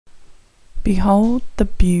Behold the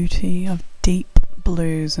beauty of deep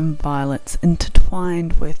blues and violets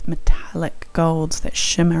intertwined with metallic golds that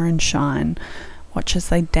shimmer and shine. Watch as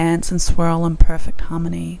they dance and swirl in perfect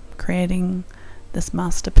harmony. Creating this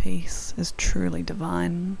masterpiece is truly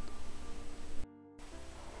divine.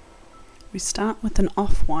 We start with an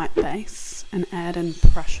off-white base and add in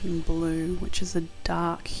Prussian blue, which is a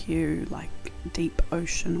dark hue like deep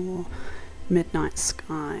ocean or midnight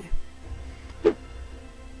sky.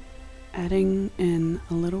 Adding in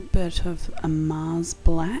a little bit of a Mars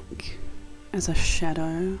black as a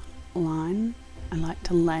shadow line. I like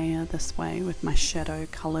to layer this way with my shadow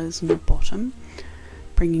colours in the bottom,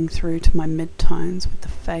 bringing through to my mid-tones with the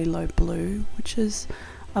phthalo blue, which is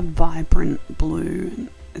a vibrant blue, and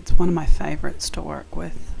it's one of my favourites to work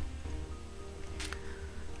with.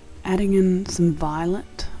 Adding in some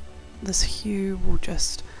violet, this hue will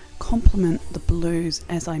just complement the blues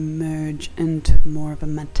as I merge into more of a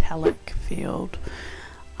metallic field,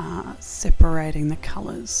 separating the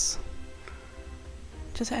colours.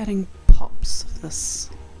 Just adding pops of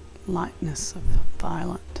this lightness of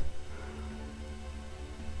violet.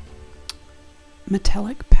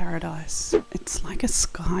 Metallic Paradise. It's like a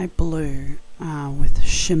sky blue with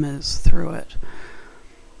shimmers through it.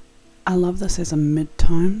 I love this as a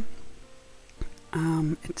mid-tone.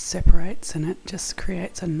 It separates and it just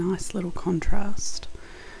creates a nice little contrast.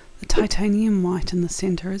 The titanium white in the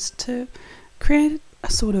center is to create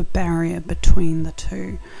a sort of barrier between the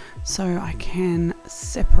two, so I can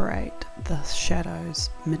separate the shadows,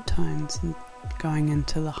 midtones, and going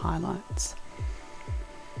into the highlights.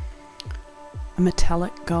 A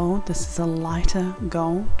metallic gold, this is a lighter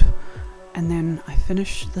gold, and then I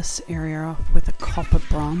finish this area off with a copper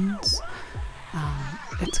bronze.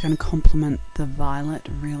 It's going to complement the violet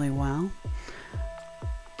really well,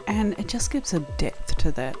 and it just gives a depth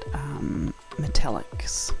to that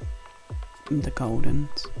metallics, the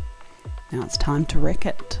goldens. Now it's time to wreck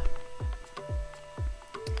it.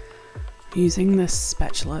 Using this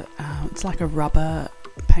spatula, it's like a rubber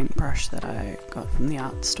paintbrush that I got from the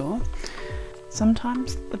art store.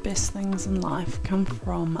 Sometimes the best things in life come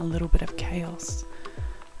from a little bit of chaos,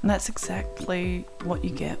 and that's exactly what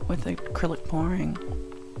you get with acrylic pouring.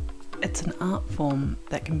 It's an art form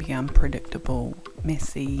that can be unpredictable,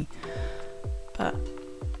 messy, but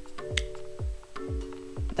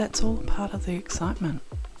that's all part of the excitement.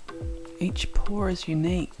 Each pour is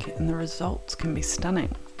unique and the results can be stunning.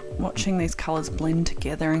 Watching these colours blend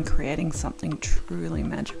together and creating something truly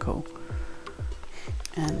magical.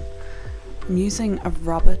 And I'm using a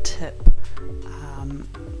rubber tip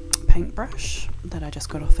paintbrush that I just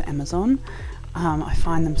got off of Amazon. I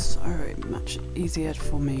find them so much easier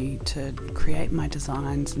for me to create my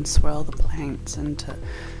designs and swirl the paints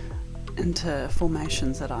into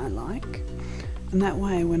formations that I like. And that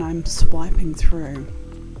way when I'm swiping through,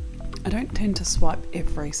 I don't tend to swipe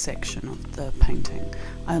every section of the painting.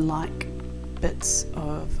 I like bits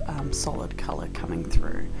of solid colour coming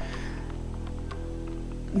through.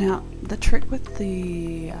 Now the trick with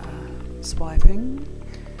the swiping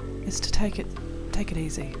is to take it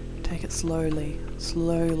easy. Take it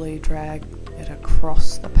slowly drag it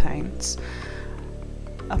across the paints.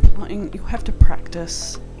 Applying, you'll have to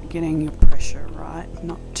practice getting your pressure right,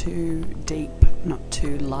 not too deep, not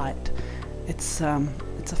too light. It's a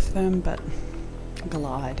firm but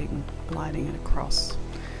gliding it across.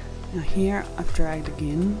 Now here I've dragged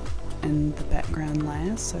again in the background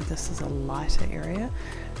layers, so this is a lighter area.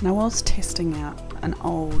 And I was testing out an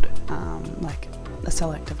old like a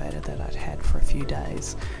cell activator that I'd had for a few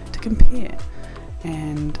days to compare,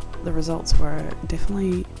 and the results were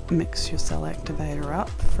definitely mix your cell activator up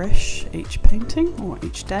fresh each painting or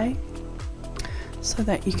each day, so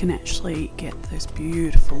that you can actually get those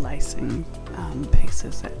beautiful lacing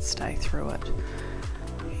pieces that stay through it.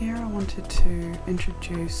 Here I wanted to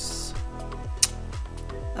introduce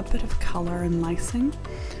a bit of colour and lacing,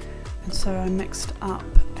 and so I mixed up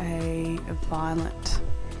a violet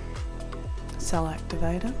cell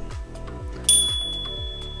activator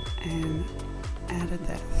and added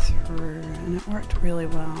that through, and it worked really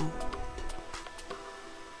well.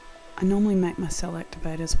 I normally make my cell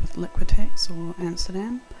activators with Liquitex or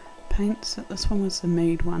Amsterdam paints. This one was the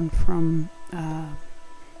Mead one from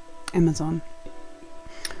Amazon,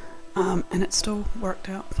 and it still worked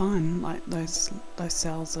out fine. Like those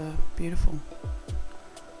cells are beautiful.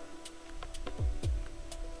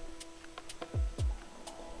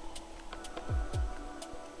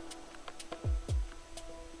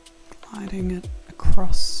 Gliding it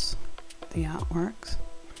across the artworks,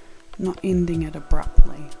 not ending it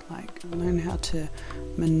abruptly. Like, learn how to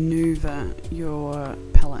maneuver your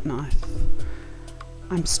palette knife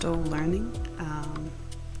I'm still learning,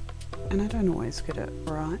 and I don't always get it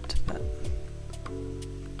right, but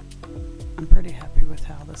I'm pretty happy with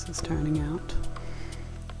how this is turning out.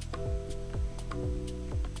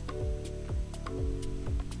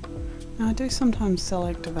 Now I do sometimes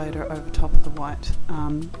selectivator over top of the white,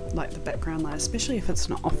 like the background layer, especially if it's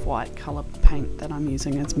an off-white colour paint that I'm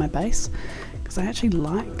using as my base, because I actually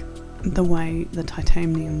like the way the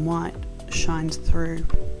titanium white shines through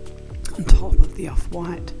on top of the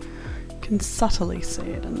off-white. You can subtly see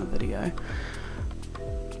it in the video.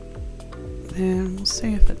 Then we'll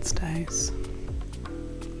see if it stays.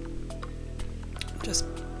 Just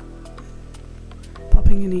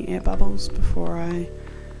popping any air bubbles before I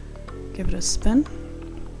give it a spin.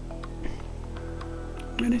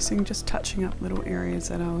 Noticing just touching up little areas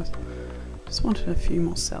that I just wanted a few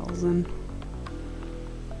more cells in,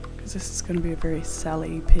 because this is going to be a very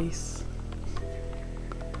cell-y piece.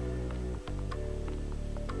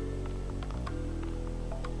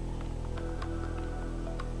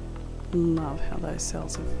 Love how those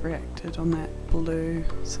cells have reacted on that blue,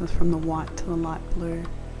 so from the white to the light blue.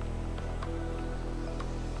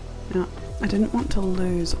 Now, I didn't want to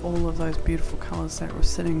lose all of those beautiful colours that were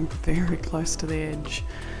sitting very close to the edge.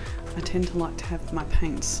 I tend to like to have my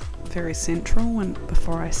paints very central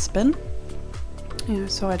before I spin,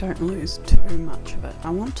 so I don't lose too much of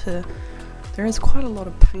it. There is quite a lot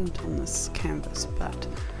of paint on this canvas, but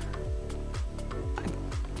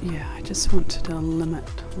I just wanted to limit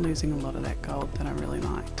losing a lot of that gold that I really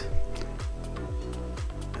liked.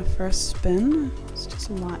 Our first spin is just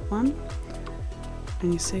a light one,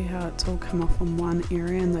 and you see how it's all come off on one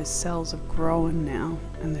area, and those cells are growing now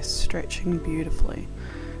and they're stretching beautifully.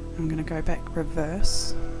 I'm going to go back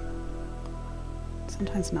reverse. It's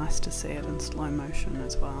sometimes nice to see it in slow motion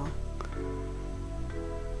as well.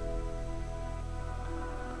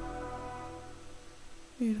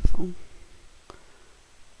 Beautiful.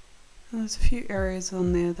 There's a few areas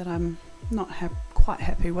on there that I'm not quite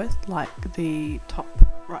happy with, like the top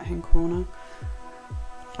right hand corner.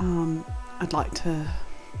 I'd like to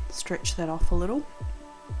stretch that off a little,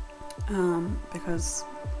 because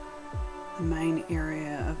the main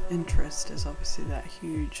area of interest is obviously that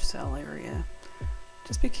huge cell area.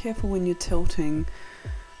 Just be careful when you're tilting.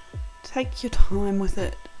 Take your time with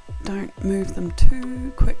it, don't move them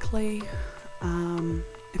too quickly.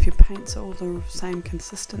 If your paints are all the same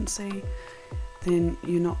consistency, then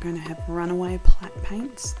you're not going to have runaway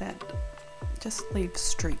paints that just leave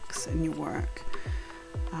streaks in your work.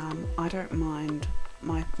 I don't mind,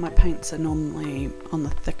 my paints are normally on the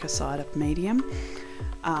thicker side of medium,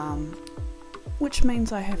 which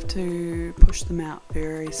means I have to push them out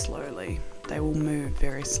very slowly. They will move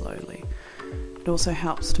very slowly. It also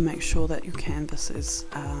helps to make sure that your canvas is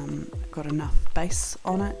got enough base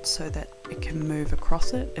on it so that it can move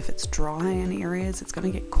across it. If it's dry in areas, it's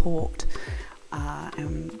going to get caught,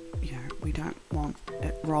 and we don't want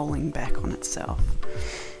it rolling back on itself.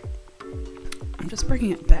 I'm just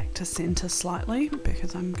bringing it back to center slightly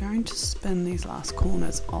because I'm going to spin these last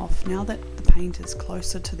corners off. Now that the paint is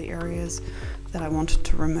closer to the areas that I wanted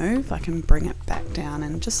to remove, I can bring it back down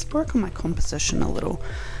and just work on my composition a little.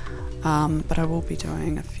 But I will be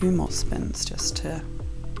doing a few more spins just to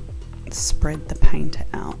spread the paint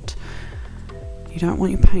out. You don't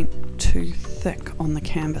want your paint too thick on the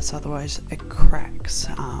canvas, otherwise it cracks.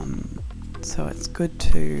 So it's good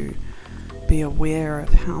to be aware of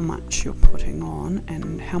how much you're putting on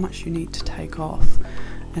and how much you need to take off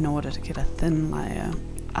in order to get a thin layer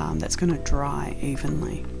that's going to dry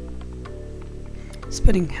evenly.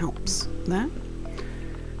 Spitting helps that.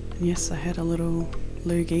 And yes, I had a little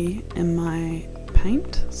loogie in my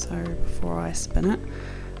paint, so before I spin it,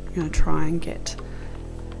 I'm going to try and get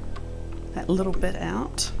that little bit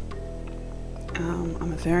out.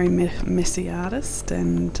 I'm a very messy artist,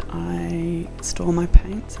 and I store my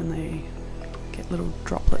paints and they get little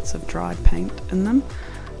droplets of dried paint in them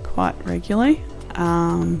quite regularly. It's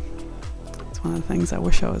one of the things I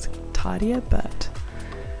wish I was tidier, but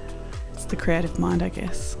it's the creative mind, I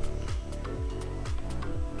guess.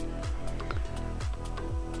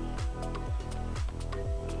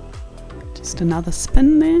 Just another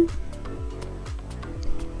spin there.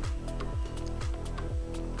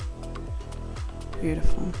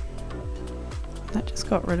 Beautiful. That just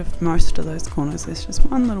got rid of most of those corners. There's just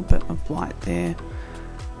one little bit of white there,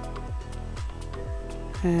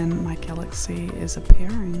 and my galaxy is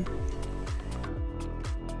appearing.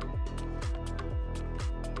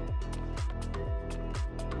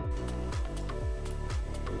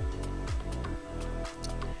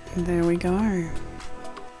 And there we go.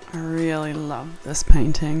 I really love this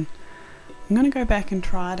painting. I'm going to go back and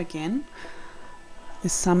try it again.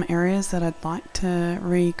 There's some areas that I'd like to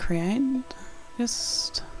recreate,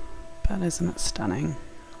 but isn't it stunning?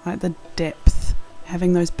 Like the depth,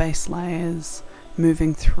 having those base layers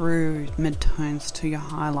moving through mid-tones to your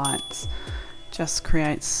highlights just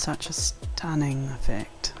creates such a stunning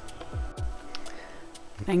effect.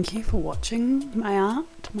 Thank you for watching my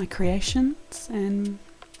art, my creations, and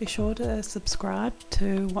be sure to subscribe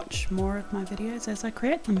to watch more of my videos as I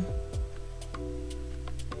create them.